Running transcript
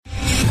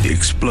the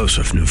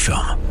explosive new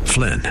film,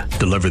 Flynn,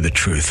 Deliver the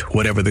Truth,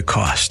 Whatever the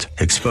Cost,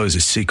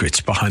 exposes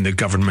secrets behind the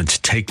government's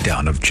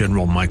takedown of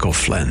General Michael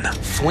Flynn.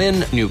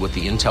 Flynn knew what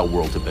the intel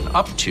world had been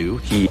up to.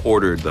 He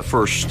ordered the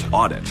first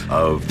audit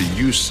of the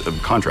use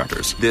of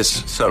contractors.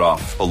 This set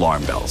off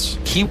alarm bells.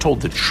 He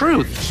told the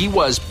truth. He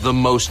was the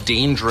most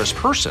dangerous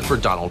person for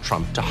Donald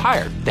Trump to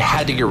hire. They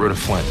had to get rid of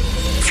Flynn.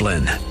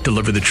 Flynn,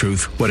 Deliver the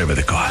Truth, Whatever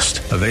the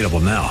Cost. Available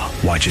now.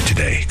 Watch it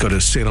today. Go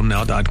to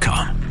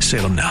salemnow.com.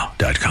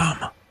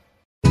 salemnow.com.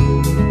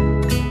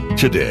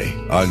 Today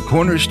on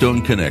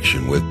Cornerstone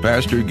Connection with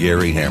Pastor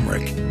Gary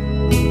Hamrick. Real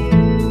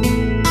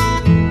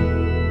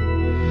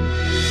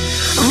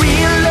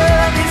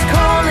love is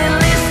calling,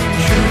 listen,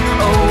 truth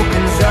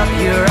opens up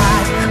your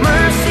eyes.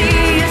 Mercy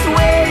is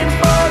waiting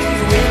for you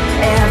with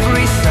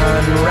every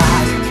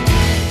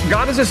sunrise.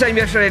 God is the same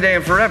yesterday, today,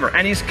 and forever.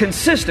 And He's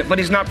consistent, but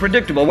He's not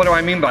predictable. What do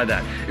I mean by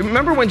that?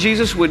 Remember when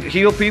Jesus would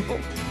heal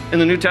people in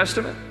the New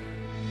Testament?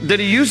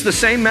 Did He use the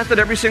same method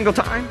every single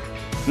time?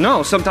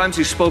 No, sometimes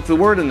He spoke the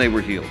word and they were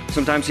healed.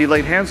 Sometimes He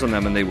laid hands on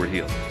them and they were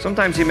healed.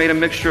 Sometimes He made a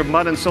mixture of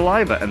mud and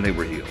saliva and they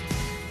were healed.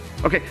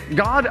 Okay,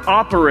 God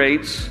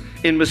operates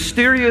in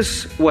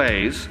mysterious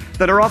ways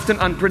that are often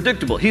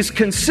unpredictable. He's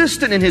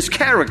consistent in His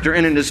character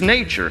and in His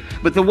nature,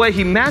 but the way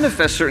He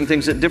manifests certain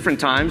things at different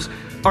times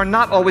are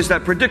not always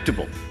that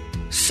predictable.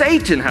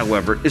 Satan,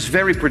 however, is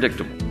very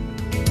predictable.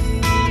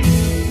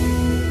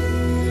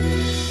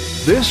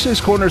 This is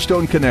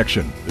Cornerstone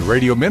Connection, the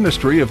radio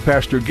ministry of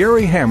Pastor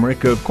Gary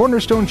Hamrick of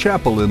Cornerstone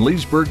Chapel in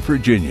Leesburg,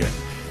 Virginia.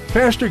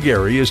 Pastor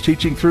Gary is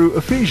teaching through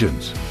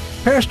Ephesians.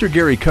 Pastor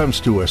Gary comes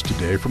to us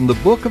today from the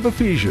book of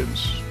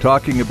Ephesians,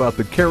 talking about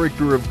the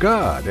character of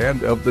God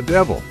and of the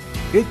devil.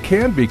 It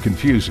can be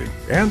confusing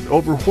and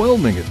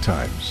overwhelming at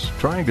times,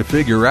 trying to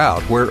figure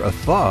out where a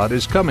thought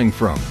is coming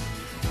from.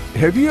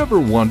 Have you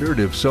ever wondered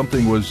if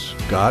something was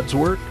God's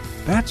work?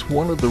 That's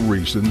one of the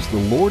reasons the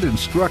Lord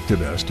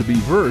instructed us to be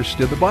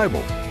versed in the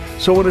Bible.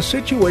 So when a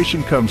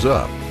situation comes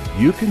up,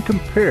 you can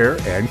compare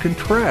and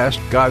contrast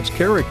God's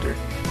character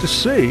to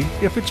see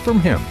if it's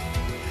from Him.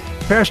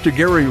 Pastor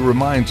Gary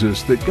reminds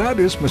us that God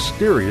is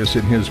mysterious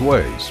in His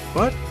ways,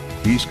 but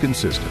He's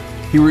consistent.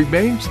 He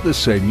remains the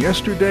same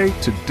yesterday,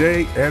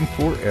 today, and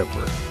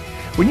forever.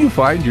 When you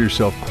find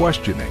yourself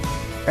questioning,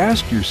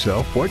 ask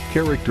yourself what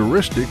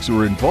characteristics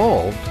are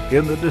involved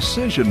in the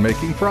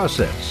decision-making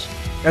process.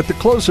 At the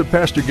close of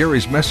Pastor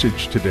Gary's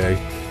message today,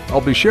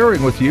 I'll be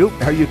sharing with you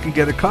how you can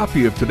get a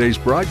copy of today's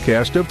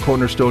broadcast of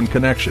Cornerstone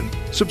Connection.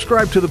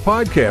 Subscribe to the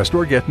podcast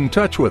or get in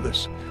touch with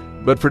us.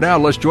 But for now,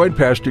 let's join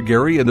Pastor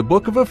Gary in the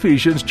book of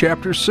Ephesians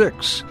chapter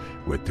 6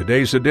 with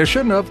today's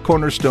edition of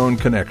Cornerstone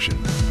Connection.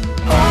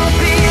 Hope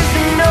is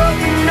an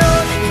open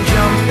ocean,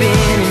 jump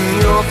in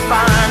and you'll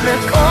find the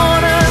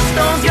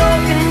cornerstones, your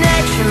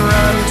connection,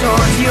 run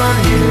towards your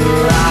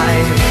new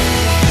life.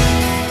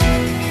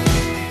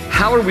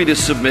 How are we to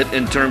submit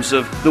in terms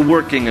of the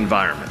working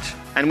environment?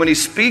 And when he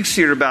speaks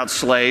here about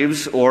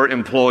slaves or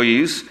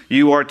employees,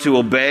 you are to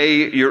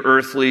obey your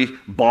earthly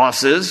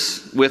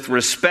bosses with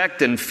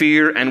respect and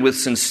fear and with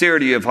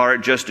sincerity of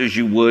heart, just as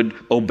you would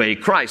obey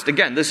Christ.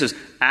 Again, this is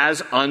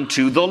as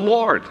unto the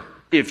Lord.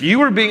 If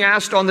you are being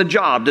asked on the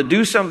job to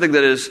do something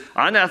that is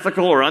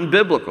unethical or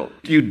unbiblical,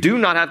 you do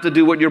not have to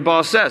do what your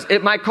boss says.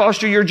 It might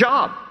cost you your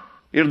job.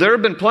 You know, there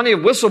have been plenty of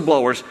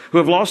whistleblowers who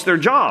have lost their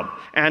job.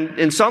 And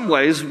in some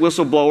ways,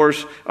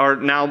 whistleblowers are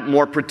now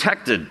more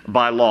protected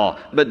by law.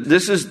 But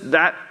this is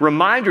that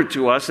reminder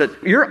to us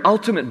that your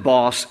ultimate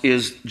boss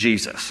is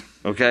Jesus.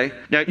 Okay?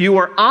 Now, you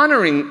are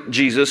honoring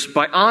Jesus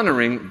by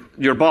honoring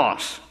your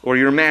boss or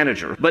your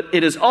manager. But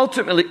it is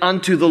ultimately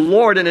unto the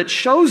Lord, and it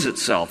shows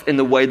itself in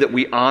the way that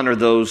we honor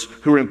those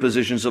who are in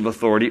positions of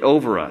authority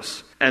over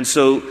us. And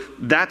so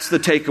that's the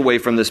takeaway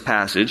from this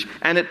passage.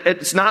 And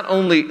it's not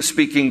only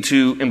speaking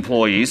to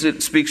employees,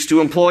 it speaks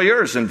to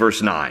employers in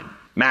verse 9.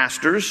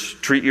 Masters,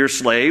 treat your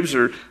slaves,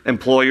 or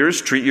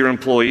employers, treat your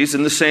employees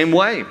in the same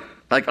way,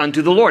 like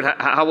unto the Lord.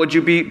 How would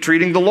you be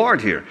treating the Lord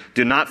here?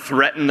 Do not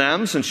threaten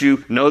them, since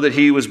you know that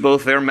He was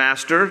both their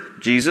master,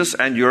 Jesus,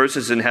 and yours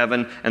is in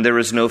heaven, and there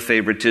is no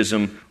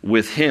favoritism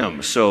with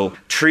Him. So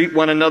treat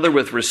one another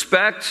with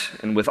respect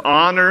and with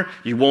honor.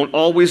 You won't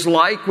always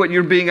like what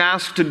you're being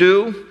asked to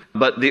do,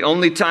 but the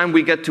only time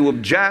we get to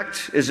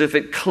object is if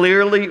it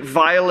clearly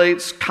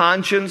violates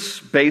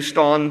conscience based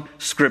on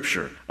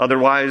Scripture.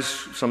 Otherwise,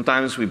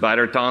 sometimes we bite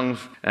our tongues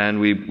and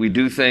we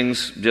do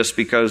things just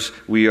because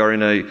we are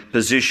in a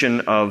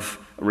position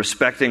of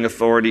respecting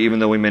authority, even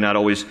though we may not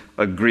always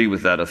agree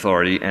with that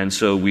authority. And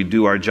so we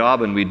do our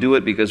job, and we do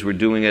it because we're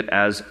doing it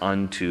as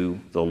unto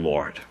the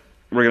Lord.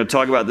 We're going to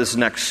talk about this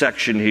next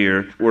section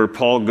here, where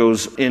Paul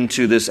goes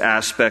into this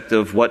aspect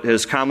of what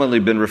has commonly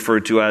been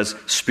referred to as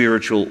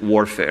spiritual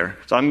warfare.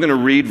 So I'm going to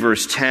read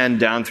verse 10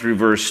 down through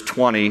verse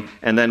 20,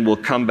 and then we'll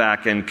come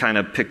back and kind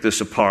of pick this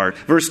apart.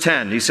 Verse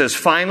 10, he says,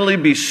 "Finally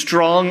be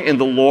strong in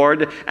the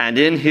Lord and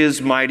in His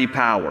mighty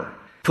power.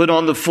 Put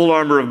on the full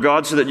armor of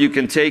God so that you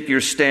can take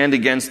your stand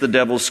against the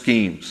devil's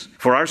schemes.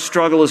 For our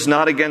struggle is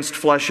not against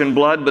flesh and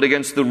blood, but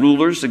against the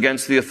rulers,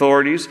 against the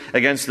authorities,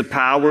 against the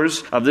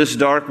powers of this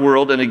dark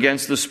world, and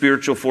against the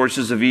spiritual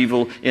forces of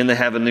evil in the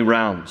heavenly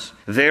realms.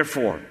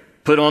 Therefore,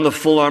 put on the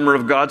full armor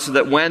of God so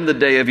that when the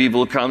day of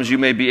evil comes, you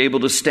may be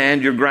able to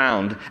stand your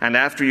ground. And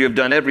after you have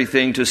done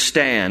everything to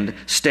stand,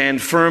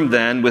 stand firm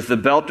then with the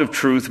belt of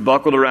truth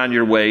buckled around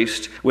your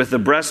waist, with the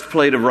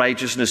breastplate of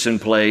righteousness in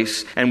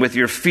place, and with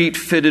your feet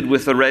fitted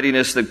with the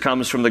readiness that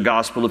comes from the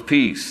gospel of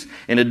peace.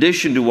 In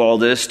addition to all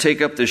this,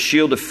 take up the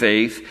shield of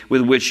faith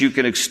with which you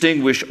can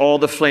extinguish all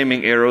the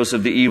flaming arrows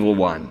of the evil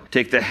one.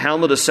 Take the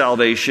helmet of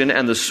salvation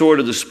and the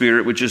sword of the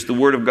Spirit, which is the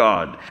word of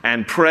God,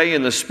 and pray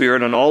in the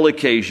Spirit on all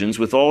occasions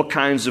with all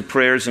kinds of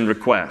prayers and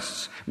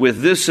requests.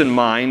 With this in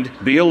mind,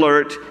 be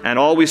alert and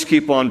always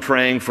keep on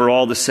praying for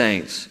all the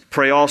saints.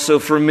 Pray also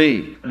for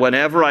me.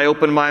 Whenever I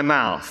open my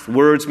mouth,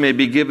 words may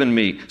be given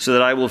me, so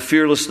that I will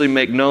fearlessly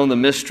make known the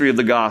mystery of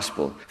the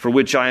gospel, for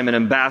which I am an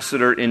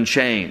ambassador in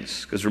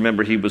chains. Because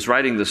remember, he was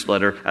writing this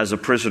letter as a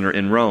prisoner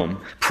in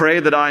Rome. Pray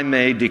that I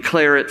may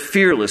declare it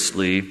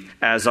fearlessly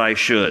as I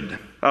should.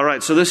 All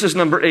right, so this is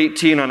number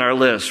 18 on our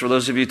list, for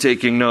those of you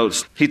taking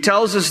notes. He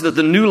tells us that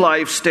the new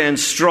life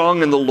stands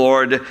strong in the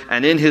Lord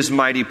and in His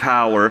mighty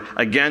power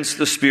against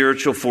the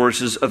spiritual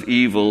forces of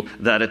evil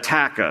that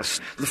attack us.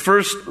 The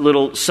first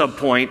little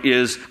subpoint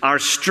is our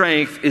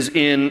strength is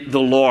in the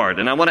Lord.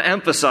 And I want to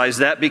emphasize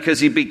that because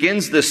he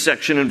begins this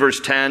section in verse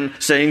 10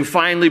 saying,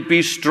 finally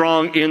be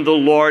strong in the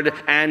Lord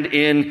and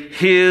in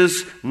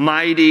His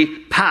mighty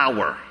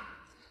power.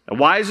 Now,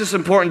 why is this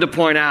important to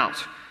point out?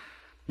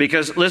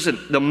 Because, listen,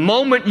 the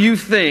moment you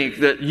think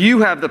that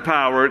you have the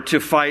power to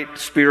fight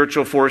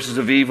spiritual forces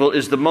of evil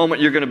is the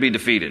moment you're going to be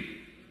defeated.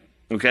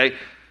 Okay?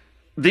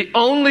 The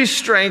only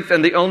strength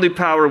and the only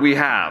power we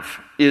have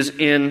is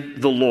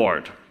in the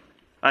Lord.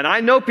 And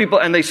I know people,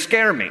 and they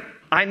scare me.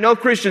 I know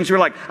Christians who are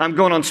like, I'm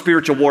going on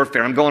spiritual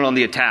warfare. I'm going on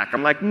the attack.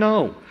 I'm like,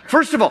 no.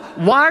 First of all,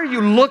 why are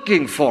you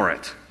looking for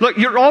it? Look,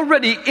 you're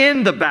already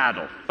in the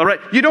battle. All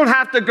right? You don't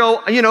have to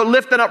go,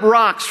 lifting up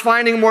rocks,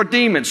 finding more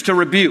demons to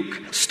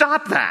rebuke.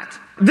 Stop that.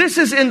 This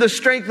is in the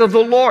strength of the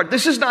Lord.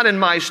 This is not in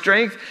my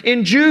strength.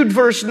 In Jude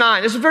verse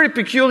 9, it's a very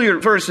peculiar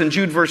verse in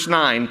Jude verse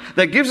 9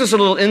 that gives us a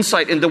little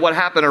insight into what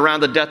happened around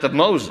the death of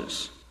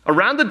Moses.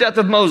 Around the death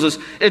of Moses,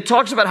 it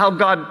talks about how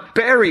God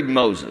buried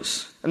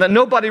Moses and that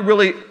nobody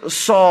really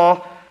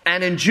saw.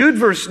 And in Jude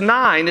verse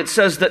 9, it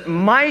says that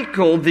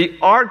Michael, the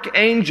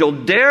archangel,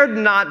 dared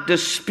not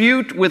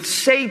dispute with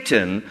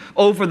Satan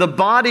over the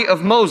body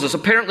of Moses.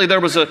 Apparently there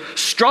was a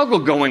struggle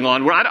going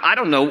on where I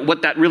don't know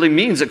what that really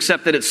means,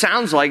 except that it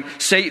sounds like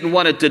Satan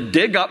wanted to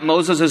dig up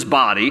Moses'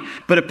 body.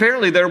 But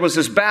apparently there was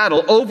this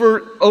battle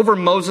over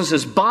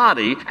Moses'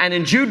 body. And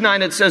in Jude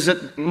 9, it says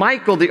that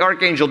Michael, the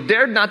archangel,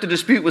 dared not to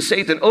dispute with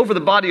Satan over the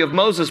body of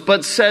Moses,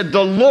 but said,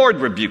 the Lord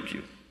rebuke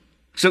you.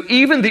 So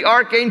even the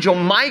archangel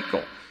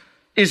Michael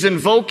is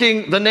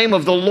invoking the name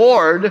of the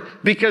Lord,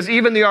 because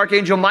even the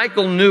archangel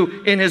Michael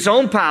knew in his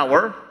own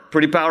power,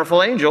 pretty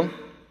powerful angel,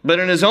 but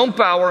in his own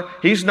power,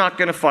 he's not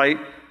going to fight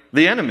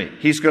the enemy.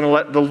 He's going to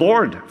let the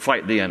Lord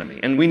fight the enemy.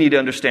 And we need to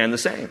understand the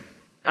same.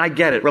 I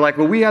get it. We're like,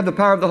 well, we have the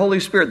power of the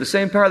Holy Spirit. The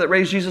same power that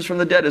raised Jesus from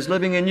the dead is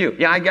living in you.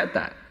 Yeah, I get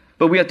that.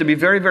 But we have to be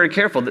very, very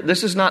careful that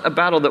this is not a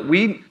battle that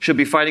we should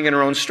be fighting in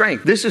our own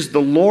strength. This is the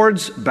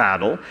Lord's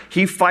battle.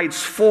 He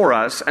fights for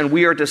us, and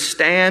we are to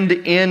stand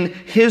in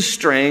His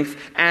strength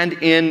and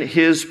in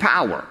His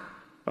power.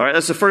 All right,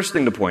 that's the first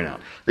thing to point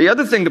out. The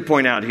other thing to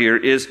point out here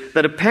is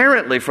that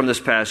apparently from this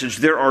passage,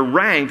 there are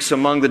ranks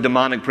among the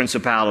demonic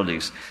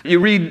principalities. You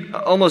read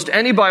almost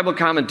any Bible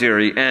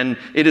commentary, and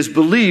it is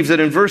believed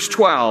that in verse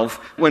 12,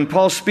 when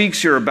Paul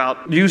speaks here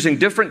about using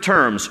different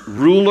terms,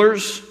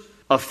 rulers,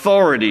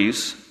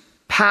 authorities,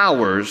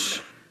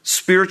 powers,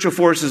 spiritual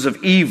forces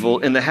of evil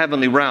in the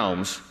heavenly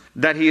realms,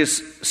 that he is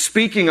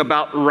speaking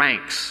about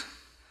ranks.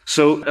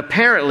 So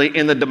apparently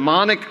in the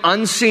demonic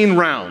unseen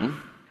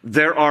realm,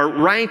 there are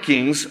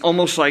rankings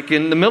almost like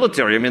in the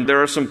military. I mean,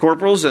 there are some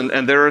corporals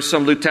and there are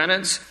some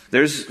lieutenants,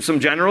 there's some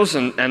generals,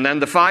 and then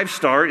the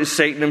 5-star is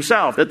Satan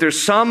himself. That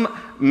there's some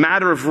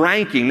matter of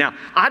ranking. Now,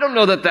 I don't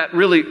know that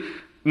really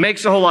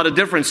makes a whole lot of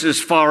difference as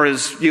far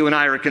as you and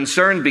I are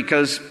concerned,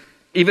 because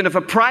even if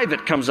a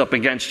private comes up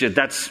against you,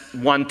 that's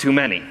one too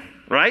many,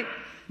 right?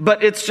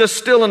 But it's just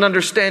still an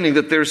understanding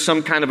that there's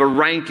some kind of a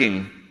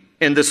ranking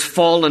in this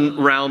fallen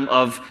realm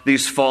of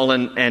these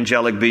fallen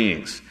angelic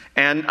beings.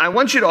 And I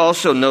want you to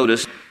also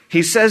notice,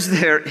 he says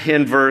there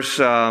in verse,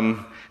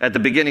 at the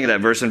beginning of that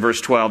verse, in verse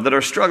 12, that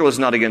our struggle is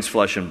not against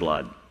flesh and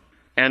blood.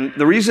 And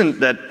the reason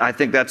that I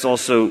think that's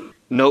also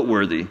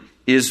noteworthy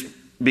is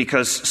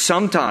because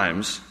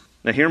sometimes,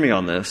 now hear me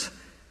on this,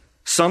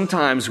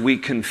 sometimes we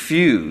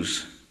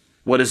confuse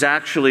what is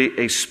actually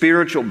a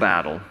spiritual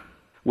battle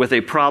with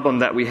a problem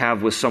that we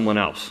have with someone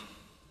else.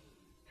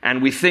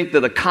 And we think that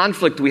the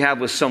conflict we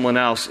have with someone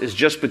else is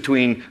just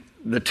between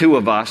the two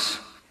of us,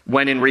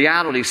 when in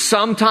reality,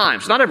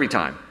 sometimes, not every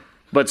time,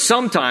 but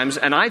sometimes,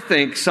 and I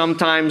think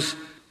sometimes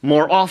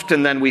more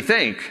often than we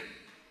think,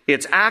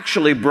 it's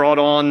actually brought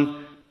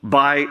on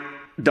by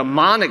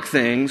demonic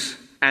things,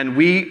 and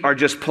we are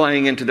just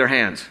playing into their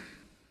hands.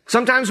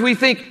 Sometimes we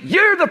think,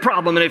 you're the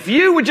problem, and if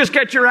you would just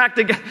get your act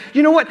together.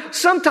 You know what?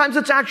 Sometimes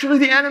it's actually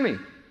the enemy.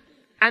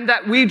 And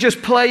that we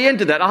just play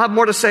into that. I'll have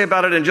more to say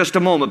about it in just a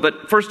moment.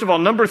 But first of all,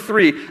 number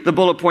 3, the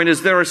bullet point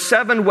is there are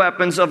 7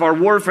 weapons of our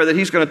warfare that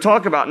he's going to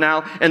talk about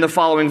now in the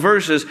following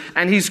verses.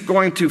 And he's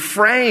going to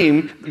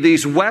frame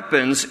these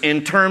weapons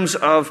in terms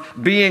of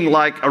being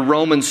like a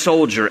Roman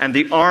soldier and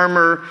the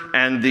armor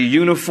and the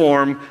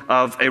uniform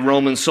of a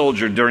Roman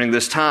soldier during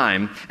this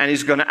time. And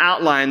he's going to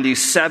outline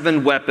these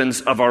 7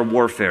 weapons of our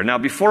warfare. Now,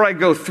 before I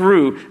go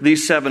through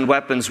these 7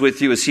 weapons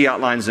with you as he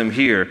outlines them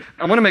here,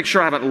 I want to make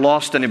sure I haven't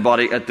lost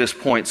anybody at this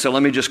point. So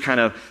let me just kind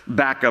of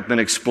back up and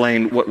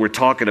explain what we're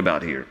talking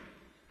about here.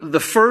 The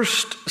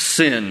first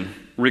sin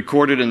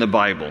recorded in the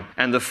Bible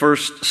and the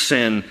first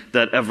sin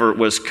that ever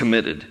was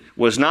committed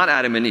was not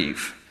Adam and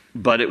Eve,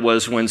 but it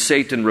was when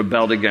Satan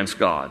rebelled against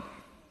God.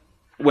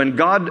 When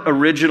God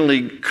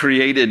originally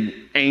created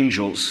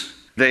angels,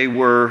 they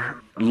were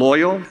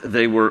loyal,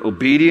 they were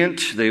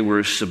obedient, they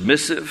were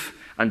submissive,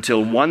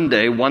 until one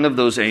day, one of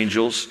those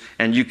angels,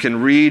 and you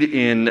can read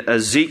in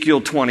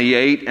Ezekiel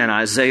 28 and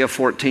Isaiah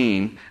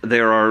 14,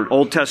 there are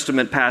Old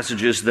Testament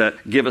passages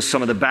that give us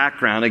some of the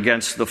background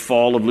against the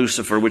fall of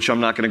Lucifer, which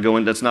I'm not going to go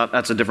into.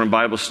 That's a different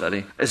Bible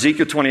study.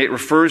 Ezekiel 28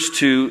 refers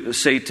to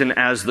Satan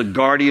as the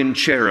guardian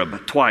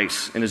cherub,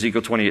 twice in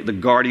Ezekiel 28, the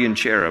guardian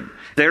cherub.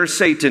 There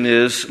Satan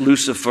is,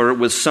 Lucifer,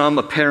 with some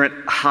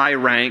apparent high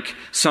rank,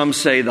 some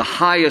say the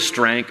highest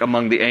rank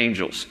among the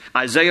angels.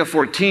 Isaiah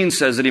 14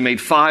 says that he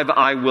made 5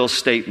 I will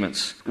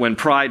statements when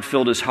pride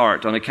filled his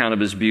heart on account of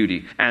his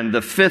beauty. And the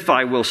 5th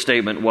I will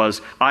statement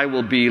was, I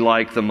will be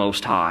like the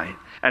Most High.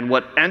 And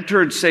what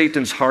entered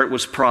Satan's heart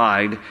was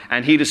pride,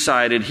 and he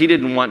decided he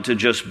didn't want to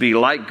just be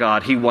like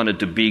God, he wanted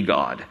to be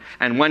God.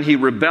 And when he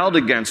rebelled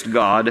against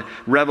God,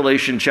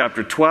 Revelation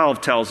chapter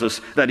 12 tells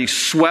us that he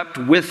swept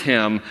with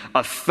him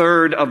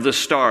 1/3 of the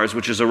stars,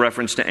 which is a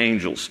reference to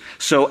angels.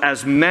 So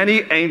as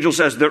many angels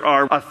as there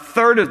are,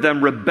 1/3 of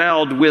them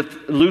rebelled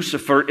with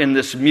Lucifer in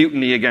this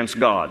mutiny against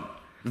God.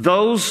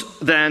 Those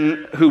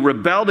then who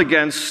rebelled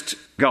against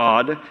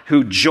God,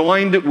 who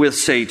joined with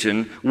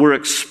Satan, were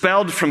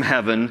expelled from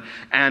heaven,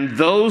 and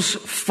those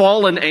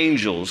fallen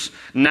angels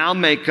now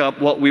make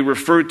up what we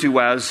refer to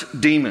as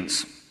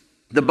demons.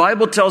 The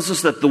Bible tells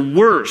us that the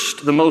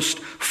worst, the most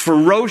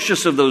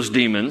ferocious of those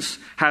demons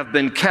have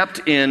been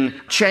kept in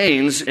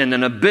chains in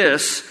an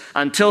abyss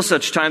until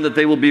such time that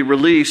they will be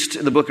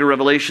released, the book of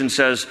Revelation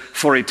says,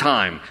 for a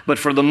time. But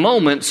for the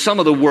moment, some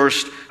of the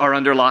worst are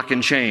under lock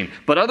and chain.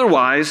 But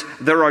otherwise,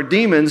 there are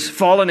demons,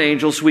 fallen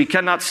angels we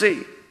cannot see.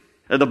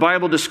 The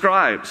Bible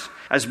describes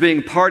as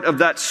being part of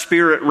that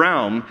spirit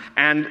realm,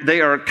 and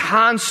they are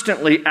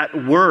constantly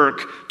at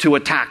work to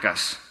attack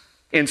us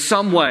in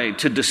some way,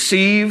 to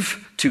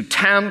deceive, to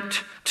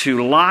tempt,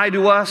 to lie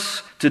to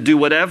us, to do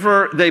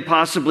whatever they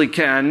possibly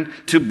can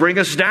to bring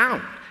us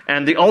down.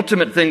 And the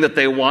ultimate thing that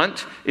they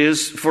want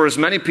is for as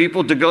many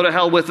people to go to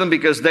hell with them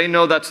because they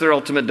know that's their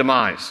ultimate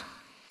demise.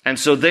 And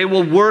so they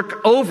will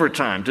work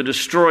overtime to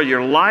destroy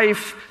your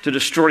life, to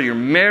destroy your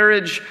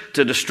marriage,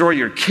 to destroy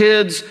your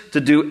kids,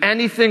 to do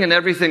anything and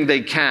everything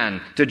they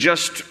can to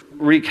just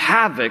wreak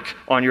havoc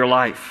on your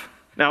life.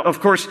 Now,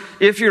 of course,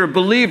 if you're a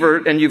believer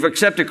and you've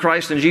accepted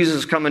Christ and Jesus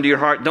has come into your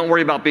heart, don't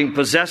worry about being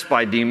possessed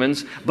by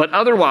demons. But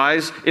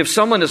otherwise, if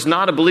someone is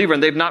not a believer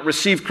and they've not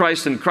received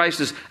Christ and Christ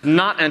has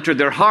not entered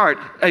their heart,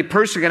 a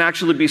person can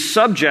actually be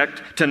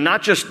subject to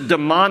not just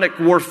demonic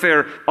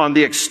warfare on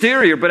the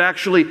exterior, but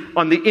actually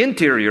on the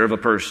interior of a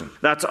person.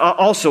 That's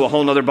also a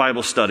whole other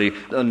Bible study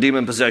on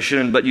demon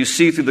possession. But you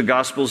see through the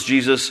Gospels,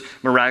 Jesus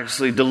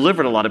miraculously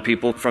delivered a lot of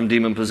people from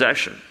demon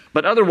possession.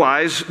 But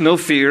otherwise, no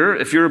fear.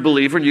 If you're a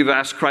believer and you've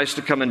asked Christ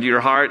to come into your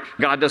heart,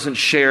 God doesn't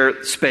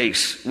share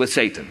space with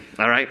Satan.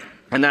 All right?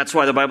 And that's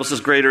why the Bible says,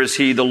 greater is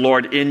he, the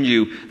Lord, in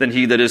you than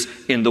he that is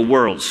in the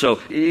world. So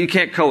you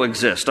can't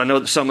coexist. I know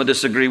that some would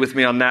disagree with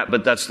me on that,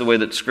 but that's the way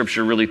that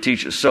Scripture really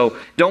teaches. So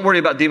don't worry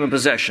about demon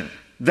possession.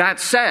 That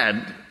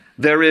said,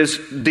 there is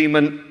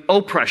demon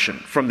oppression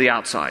from the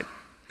outside.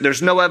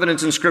 There's no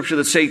evidence in Scripture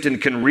that Satan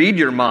can read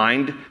your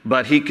mind,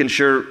 but he can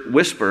sure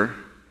whisper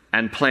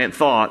and plant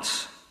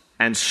thoughts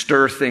and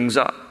stir things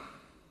up.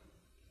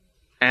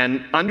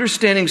 And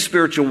understanding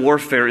spiritual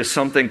warfare is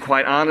something,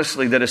 quite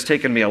honestly, that has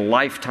taken me a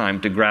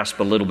lifetime to grasp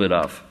a little bit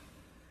of.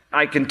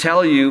 I can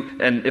tell you,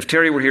 and if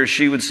Terry were here,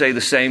 she would say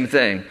the same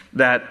thing,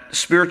 that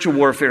spiritual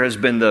warfare has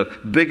been the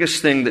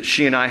biggest thing that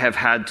she and I have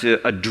had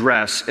to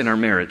address in our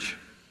marriage.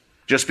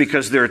 Just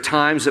because there are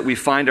times that we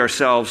find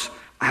ourselves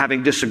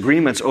having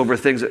disagreements over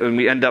things, and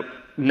we end up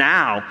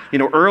now,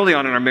 early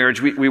on in our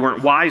marriage, we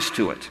weren't wise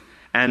to it.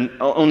 And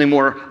only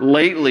more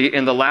lately,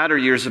 in the latter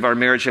years of our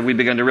marriage, have we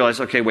begun to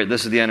realize, okay, wait,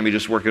 this is the enemy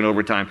just working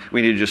overtime.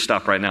 We need to just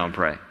stop right now and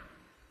pray.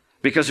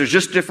 Because there's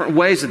just different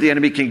ways that the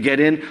enemy can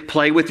get in,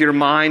 play with your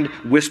mind,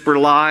 whisper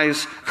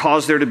lies,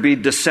 cause there to be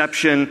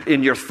deception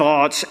in your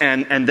thoughts,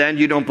 and then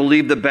you don't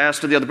believe the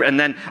best of the other, and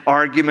then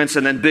arguments,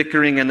 and then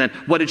bickering, and then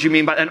what did you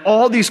mean by, and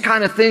all these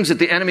kind of things that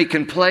the enemy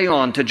can play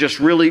on to just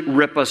really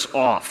rip us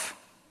off.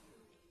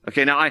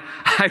 Okay, now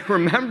I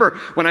remember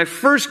when I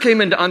first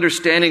came into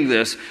understanding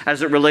this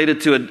as it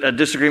related to a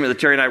disagreement that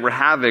Terry and I were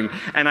having,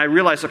 and I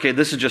realized, okay,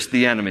 this is just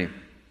the enemy.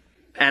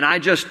 And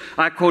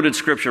I quoted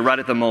scripture right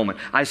at the moment.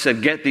 I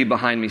said, "Get thee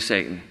behind me,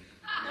 Satan."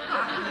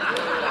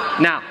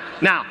 Now,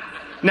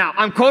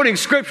 I'm quoting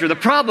scripture. The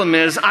problem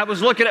is I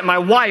was looking at my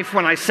wife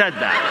when I said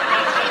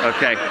that.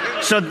 Okay,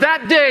 so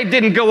that day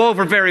didn't go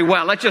over very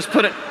well. Let's just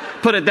put it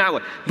that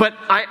way. But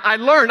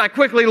I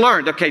quickly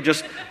learned, okay,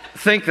 just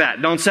think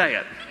that, don't say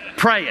it.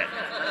 Pray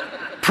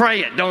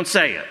it, don't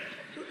say it.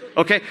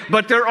 Okay,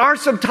 but there are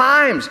some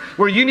times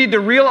where you need to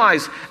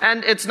realize,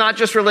 and it's not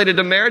just related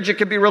to marriage, it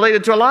can be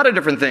related to a lot of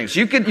different things.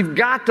 You've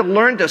got to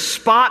learn to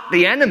spot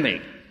the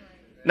enemy.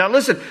 Now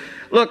listen,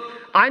 look,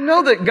 I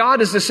know that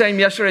God is the same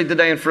yesterday,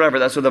 today, and forever.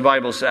 That's what the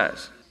Bible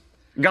says.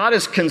 God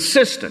is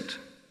consistent,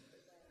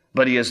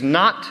 but He is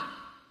not,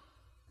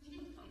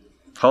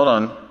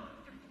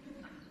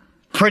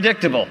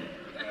 predictable.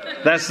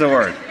 That's the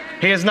word.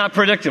 He is not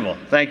predictable.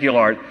 Thank you,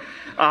 Lord.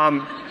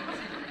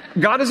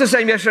 God is the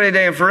same yesterday,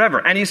 today, and forever.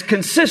 And He's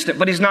consistent,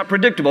 but He's not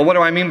predictable. What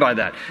do I mean by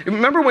that?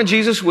 Remember when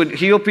Jesus would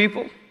heal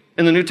people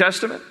in the New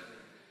Testament?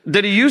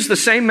 Did He use the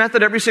same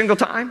method every single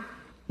time?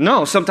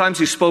 No. Sometimes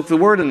He spoke the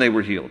word and they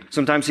were healed.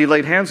 Sometimes He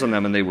laid hands on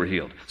them and they were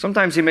healed.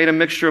 Sometimes He made a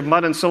mixture of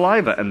mud and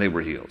saliva and they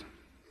were healed.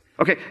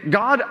 Okay,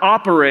 God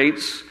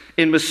operates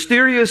in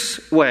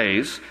mysterious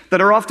ways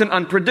that are often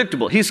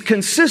unpredictable. He's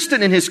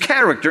consistent in His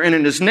character and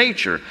in His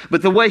nature,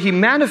 but the way He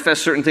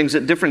manifests certain things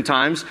at different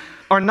times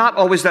are not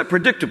always that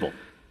predictable.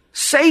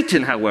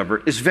 Satan,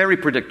 however, is very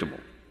predictable.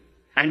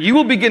 And you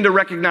will begin to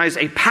recognize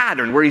a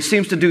pattern where he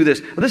seems to do this.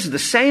 Well, this is the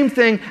same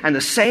thing and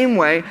the same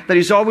way that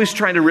he's always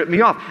trying to rip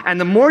me off. And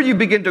the more you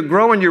begin to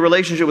grow in your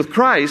relationship with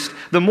Christ,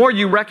 the more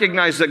you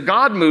recognize that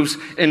God moves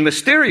in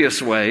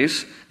mysterious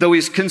ways, though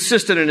He's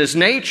consistent in His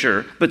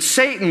nature, but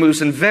Satan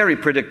moves in very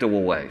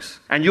predictable ways.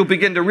 And you'll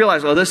begin to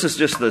realize, oh, this is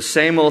just the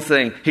same old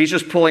thing. He's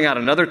just pulling out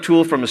another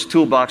tool from his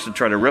toolbox to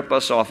try to rip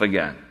us off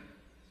again.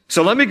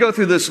 So let me go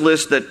through this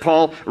list that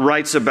Paul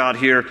writes about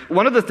here.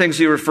 One of the things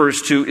he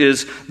refers to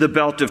is the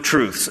belt of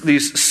truths,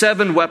 these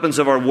 7 weapons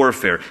of our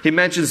warfare. He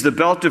mentions the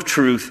belt of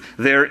truth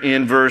there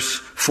in verse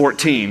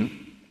 14.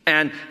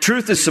 And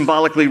truth is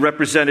symbolically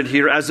represented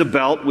here as a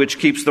belt which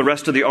keeps the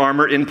rest of the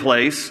armor in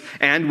place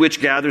and which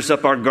gathers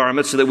up our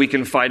garments so that we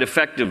can fight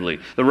effectively.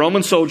 The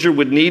Roman soldier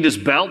would need his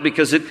belt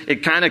because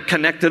it kind of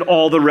connected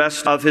all the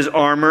rest of his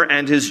armor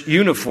and his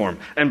uniform.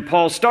 And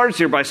Paul starts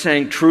here by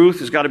saying truth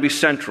has got to be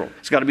central.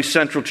 It's got to be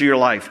central to your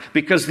life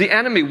because the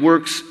enemy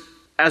works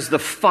as the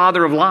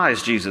father of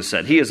lies, Jesus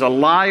said. He is a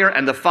liar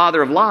and the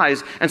father of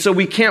lies, and so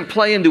we can't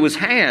play into his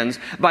hands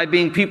by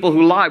being people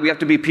who lie. We have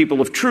to be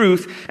people of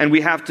truth, and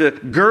we have to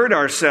gird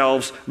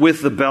ourselves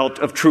with the belt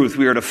of truth.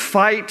 We are to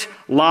fight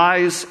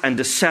lies and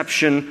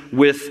deception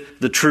with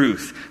the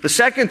truth. The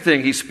second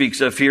thing he speaks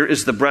of here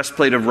is the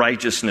breastplate of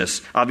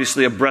righteousness.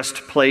 Obviously, a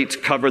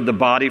breastplate covered the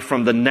body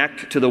from the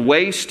neck to the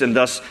waist and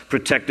thus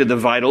protected the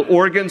vital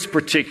organs,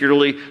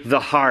 particularly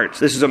the heart.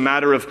 This is a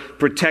matter of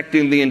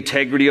protecting the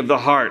integrity of the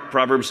heart.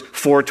 Proverbs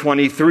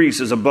 4:23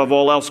 says, above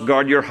all else,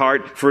 guard your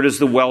heart, for it is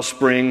the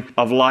wellspring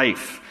of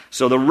life.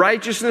 So the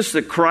righteousness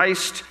that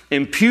Christ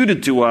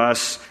imputed to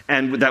us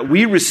and that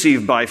we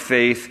receive by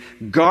faith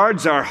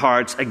guards our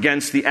hearts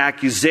against the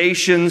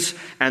accusations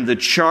and the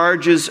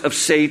charges of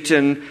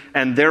Satan,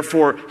 and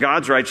therefore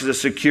God's righteousness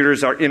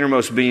secures our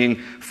innermost being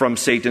from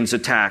Satan's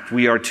attack.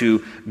 We are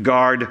to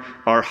guard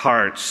our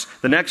hearts.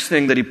 The next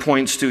thing that he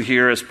points to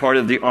here as part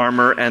of the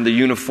armor and the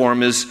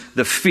uniform is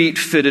the feet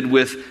fitted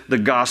with the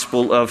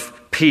gospel of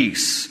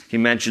peace. He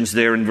mentions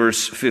there in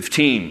verse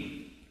 15.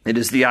 It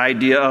is the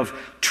idea of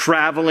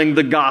traveling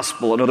the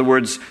gospel. In other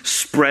words,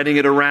 spreading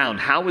it around.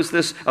 How is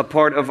this a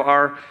part of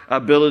our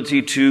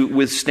ability to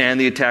withstand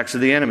the attacks of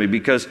the enemy?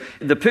 Because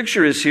the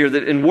picture is here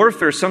that in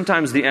warfare,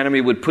 sometimes the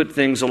enemy would put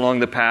things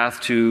along the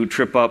path to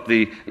trip up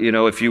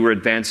if you were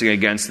advancing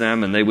against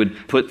them, and they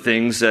would put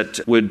things that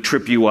would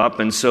trip you up.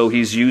 And so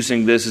he's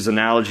using this as an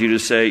analogy to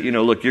say,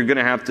 look, you're going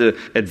to have to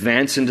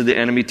advance into the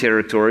enemy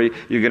territory.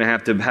 You're going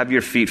to have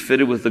your feet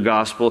fitted with the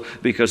gospel,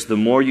 because the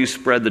more you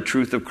spread the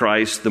truth of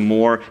Christ, the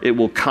more it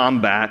will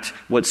combat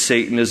what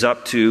Satan is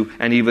up to,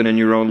 and even in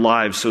your own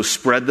lives. So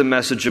spread the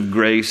message of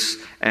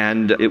grace,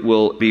 and it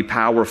will be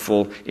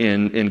powerful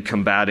in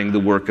combating the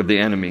work of the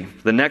enemy.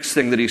 The next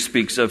thing that he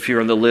speaks of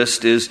here on the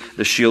list is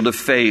the shield of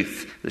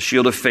faith. The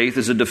shield of faith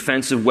is a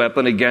defensive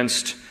weapon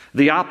against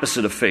the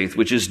opposite of faith,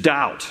 which is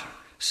doubt.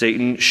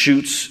 Satan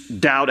shoots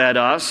doubt at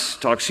us,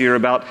 talks here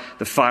about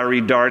the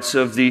fiery darts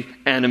of the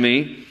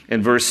enemy.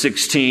 In verse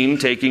 16,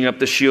 taking up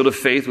the shield of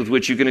faith with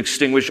which you can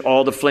extinguish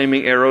all the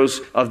flaming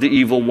arrows of the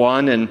evil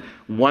one. And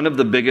one of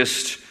the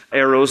biggest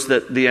arrows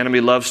that the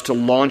enemy loves to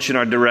launch in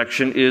our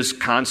direction is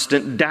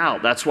constant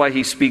doubt. That's why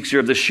he speaks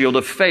here of the shield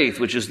of faith,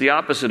 which is the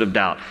opposite of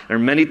doubt. There are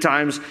many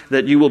times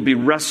that you will be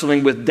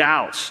wrestling with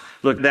doubts.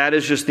 Look, that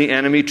is just the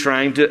enemy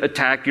trying to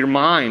attack your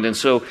mind. And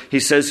so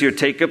he says here,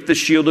 take up the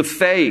shield of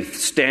faith,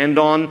 stand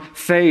on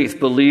faith,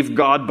 believe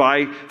God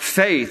by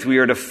faith. We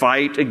are to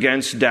fight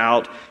against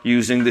doubt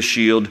using the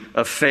shield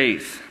of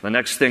faith. The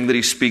next thing that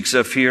he speaks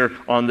of here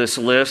on this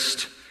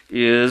list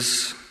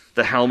is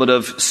the helmet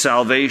of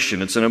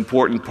salvation. It's an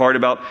important part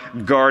about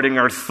guarding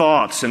our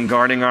thoughts and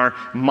guarding our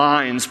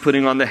minds,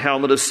 putting on the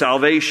helmet of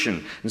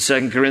salvation. In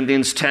 2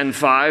 Corinthians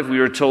 10:5, we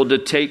are told to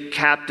take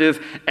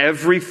captive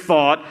every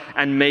thought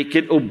and make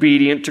it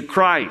obedient to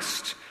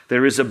Christ.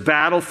 There is a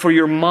battle for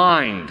your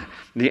mind.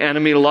 The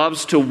enemy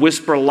loves to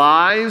whisper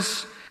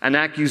lies and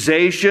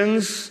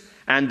accusations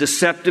and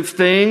deceptive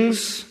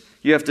things.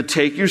 You have to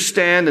take your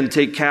stand and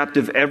take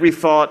captive every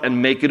thought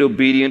and make it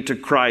obedient to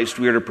Christ.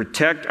 We are to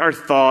protect our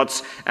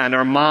thoughts and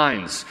our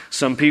minds.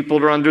 Some people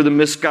are under the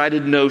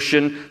misguided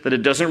notion that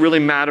it doesn't really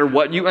matter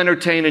what you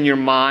entertain in your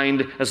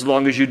mind as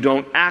long as you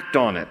don't act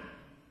on it.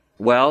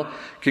 Well,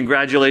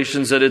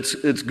 congratulations that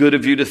it's good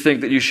of you to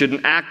think that you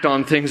shouldn't act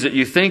on things that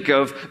you think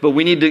of, but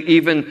we need to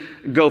even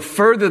go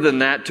further than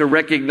that to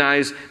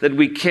recognize that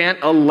we can't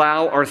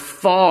allow our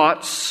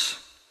thoughts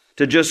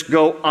to just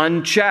go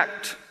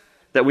unchecked.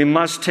 That we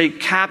must take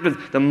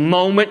captive. The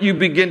moment you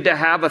begin to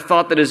have a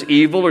thought that is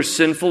evil or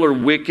sinful or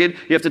wicked,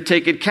 you have to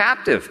take it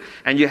captive.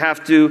 And you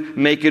have to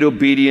make it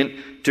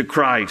obedient to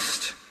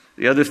Christ.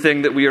 The other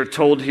thing that we are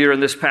told here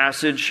in this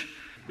passage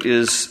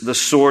is the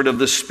sword of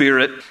the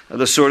Spirit.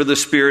 The sword of the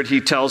Spirit,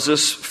 he tells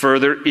us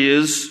further,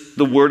 is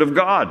the Word of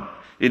God.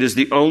 It is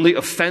the only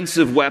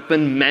offensive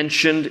weapon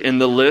mentioned in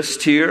the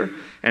list here.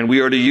 And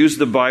we are to use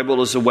the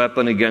Bible as a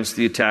weapon against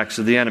the attacks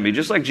of the enemy,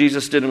 just like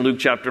Jesus did in Luke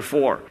chapter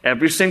 4.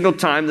 Every single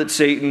time that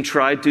Satan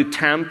tried to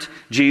tempt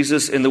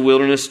Jesus in the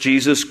wilderness,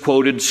 Jesus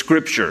quoted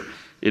Scripture.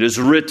 It is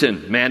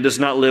written, man does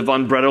not live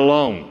on bread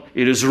alone.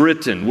 It is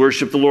written,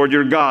 worship the Lord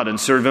your God and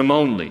serve Him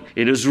only.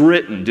 It is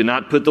written, do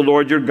not put the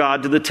Lord your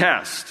God to the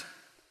test.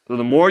 So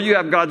the more you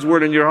have God's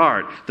Word in your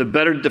heart, the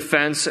better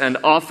defense and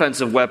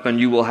offensive weapon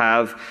you will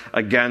have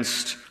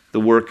against the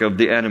work of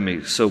the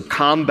enemy. So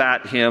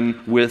combat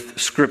him with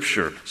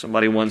Scripture.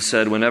 Somebody once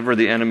said, whenever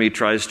the enemy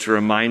tries to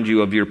remind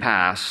you of your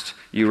past,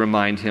 you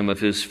remind him of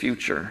his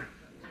future.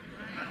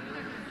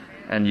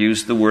 And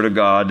use the Word of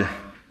God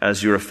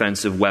as your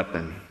offensive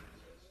weapon.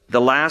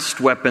 The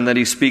last weapon that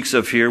he speaks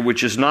of here,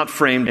 which is not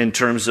framed in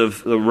terms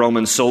of the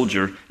Roman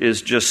soldier,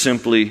 is just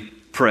simply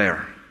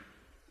prayer.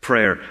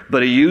 Prayer.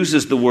 But he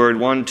uses the word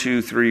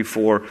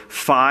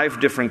 5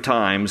 different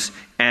times,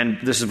 and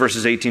this is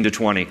verses 18 to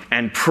 20.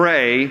 And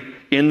pray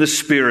in the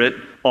Spirit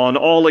on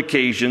all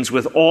occasions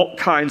with all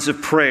kinds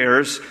of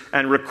prayers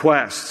and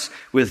requests.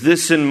 With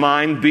this in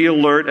mind, be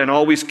alert and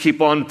always keep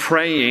on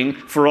praying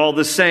for all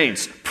the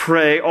saints.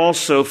 Pray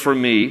also for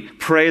me.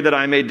 Pray that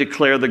I may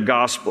declare the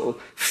gospel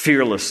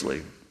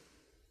fearlessly.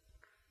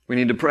 We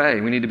need to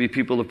pray. We need to be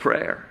people of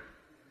prayer.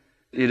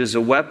 It is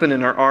a weapon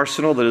in our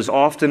arsenal that is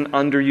often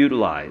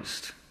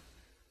underutilized.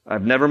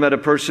 I've never met a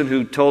person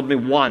who told me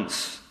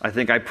once, I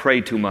think I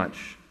pray too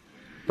much.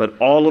 But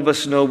all of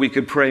us know we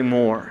could pray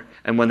more.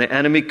 And when the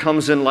enemy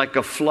comes in like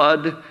a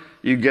flood,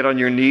 you get on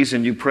your knees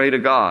and you pray to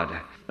God.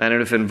 And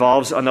if it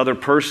involves another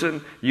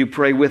person, you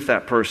pray with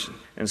that person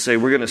and say,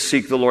 we're going to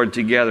seek the Lord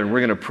together, and we're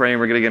going to pray, and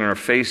we're going to get on our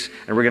face,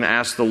 and we're going to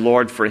ask the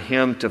Lord for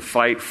Him to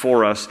fight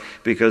for us,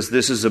 because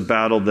this is a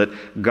battle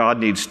that God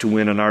needs to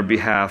win on our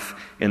behalf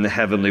in the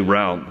heavenly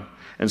realm.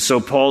 And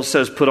so Paul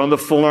says, put on the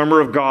full armor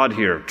of God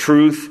here.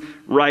 Truth,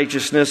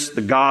 righteousness,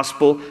 the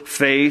gospel,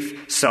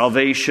 faith,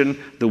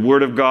 salvation, the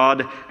Word of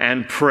God,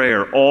 and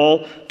prayer.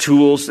 All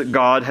tools that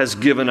God has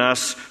given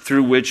us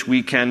through which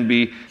we can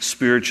be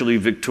spiritually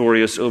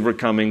victorious,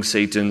 overcoming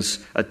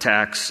Satan's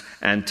attacks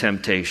and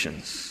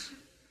temptations.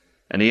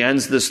 And he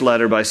ends this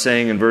letter by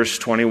saying in verse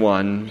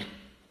 21,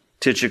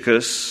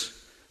 Tychicus,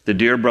 the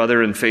dear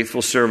brother and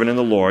faithful servant in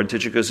the Lord.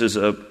 Tychicus is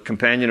a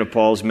companion of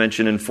Paul's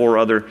mentioned in 4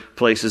 other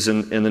places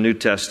in the New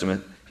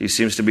Testament. He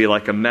seems to be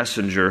like a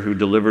messenger who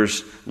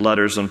delivers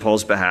letters on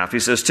Paul's behalf. He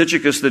says,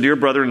 Tychicus, the dear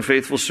brother and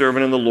faithful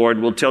servant in the Lord,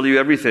 will tell you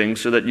everything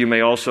so that you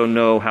may also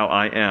know how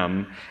I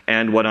am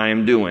and what I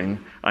am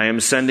doing. I am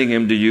sending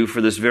him to you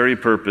for this very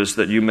purpose,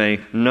 that you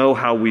may know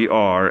how we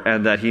are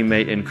and that he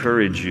may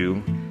encourage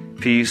you.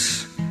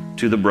 Peace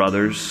to the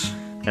brothers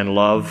and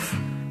love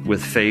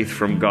with faith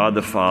from God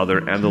the Father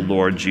and the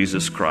Lord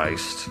Jesus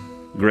Christ.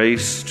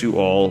 Grace to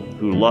all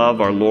who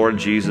love our Lord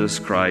Jesus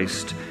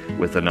Christ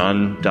with an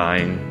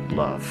undying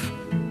love.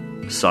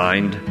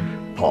 Signed,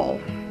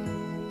 Paul.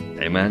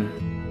 Amen.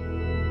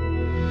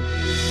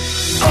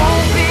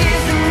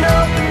 Open an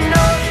open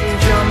ocean,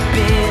 jump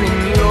in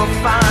and you'll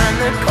find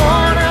the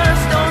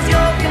cornerstones,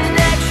 your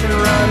connection,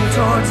 run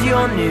towards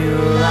your new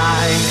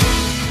life.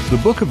 The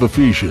book of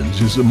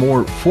Ephesians is a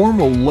more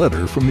formal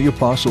letter from the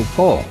Apostle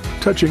Paul,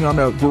 touching on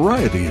a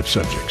variety of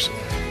subjects,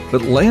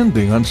 but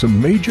landing on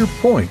some major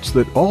points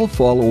that all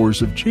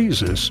followers of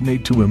Jesus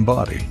need to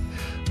embody.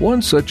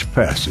 One such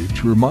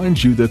passage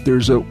reminds you that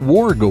there's a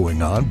war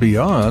going on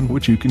beyond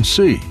what you can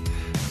see.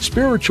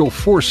 Spiritual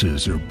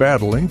forces are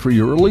battling for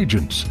your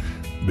allegiance,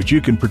 but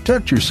you can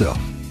protect yourself.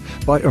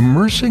 By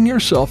immersing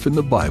yourself in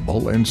the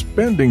Bible and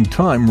spending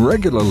time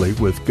regularly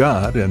with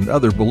God and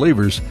other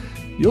believers,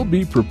 you'll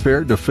be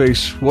prepared to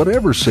face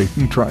whatever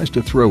Satan tries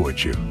to throw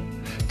at you.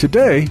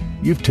 Today,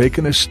 you've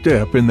taken a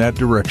step in that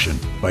direction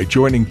by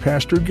joining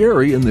Pastor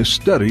Gary in this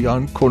study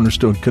on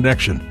Cornerstone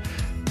Connection.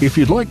 If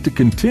you'd like to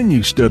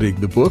continue studying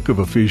the book of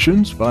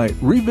Ephesians by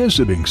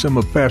revisiting some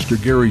of Pastor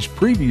Gary's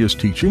previous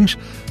teachings,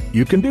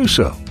 you can do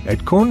so at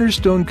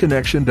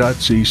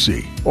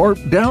cornerstoneconnection.cc or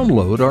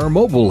download our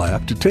mobile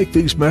app to take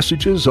these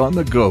messages on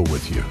the go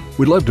with you.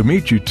 We'd love to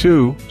meet you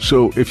too,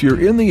 so if you're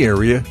in the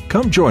area,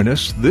 come join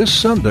us this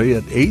Sunday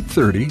at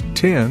 8:30,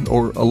 10,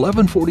 or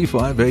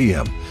 11:45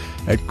 a.m.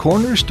 at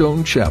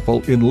Cornerstone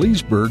Chapel in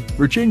Leesburg,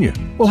 Virginia.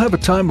 We'll have a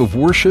time of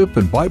worship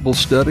and Bible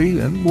study,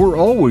 and we're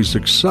always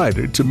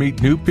excited to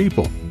meet new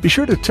people. Be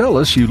sure to tell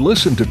us you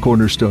listened to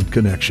Cornerstone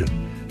Connection.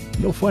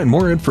 You'll find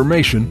more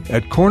information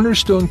at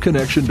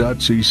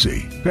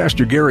cornerstoneconnection.cc.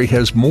 Pastor Gary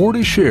has more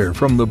to share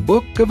from the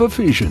book of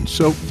Ephesians,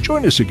 so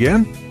join us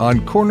again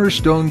on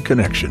Cornerstone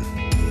Connection.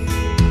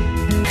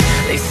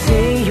 They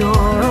say you're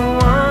a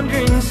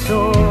wandering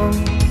soul,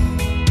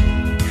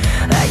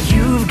 that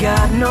you've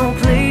got no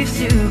place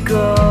to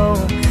go,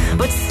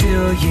 but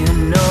still you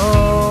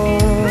know,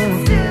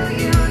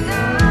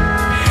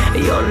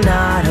 you're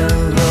not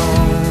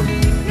alone.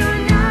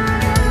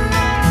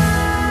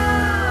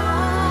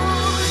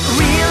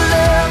 Real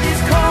love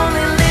is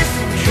calling,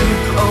 listen,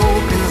 truth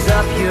opens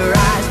up your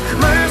eyes.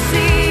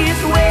 Mercy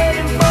is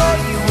waiting for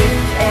you with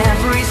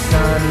every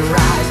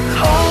sunrise.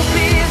 Hope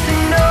is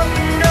an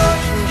open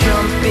ocean,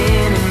 jump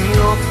in and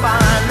you'll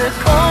find the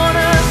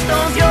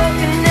cornerstones, your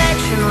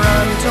connection,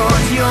 run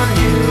towards your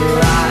new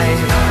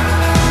life.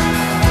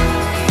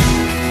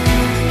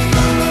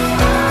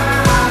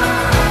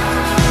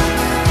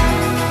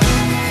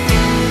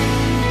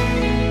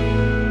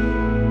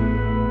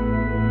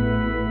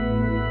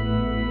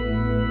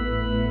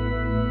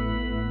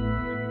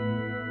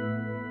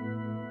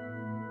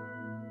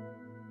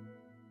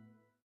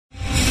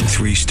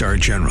 Three-star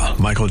General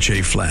Michael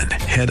J. Flynn,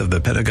 head of the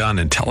Pentagon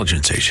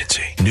Intelligence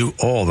Agency, knew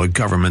all the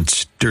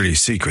government's dirty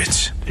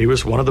secrets. He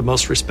was one of the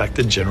most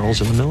respected generals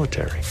in the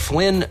military.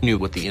 Flynn knew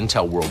what the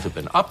intel world had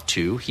been up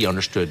to. He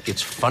understood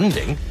its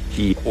funding.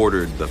 He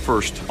ordered the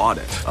first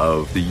audit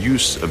of the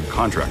use of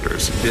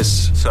contractors.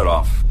 This set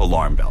off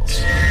alarm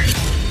bells.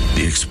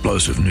 The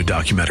explosive new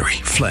documentary,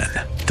 Flynn,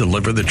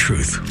 Deliver the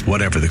Truth,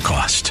 Whatever the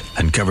Cost,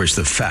 uncovers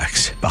the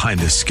facts behind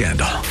this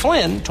scandal.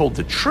 Flynn told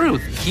the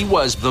truth. He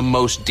was the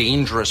most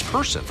dangerous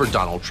person for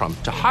Donald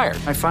Trump to hire.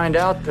 I find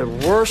out the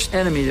worst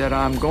enemy that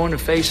I'm going to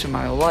face in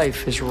my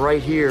life is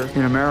right here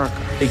in America.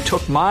 They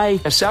took my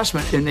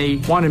assessment and they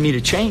wanted me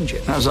to change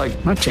it. And I was like,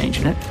 I'm not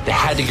changing it. They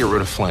had to get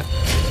rid of Flynn.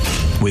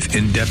 With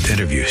in-depth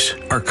interviews,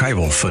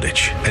 archival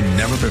footage, and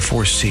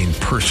never-before-seen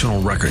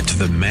personal records of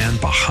the man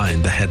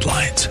behind the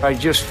headlines. I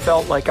just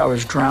felt like I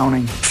was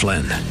drowning.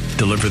 Flynn,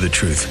 Deliver the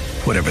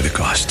Truth, Whatever the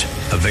Cost.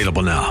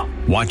 Available now.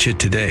 Watch it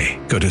today.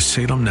 Go to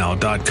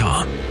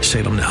salemnow.com.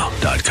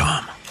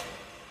 salemnow.com.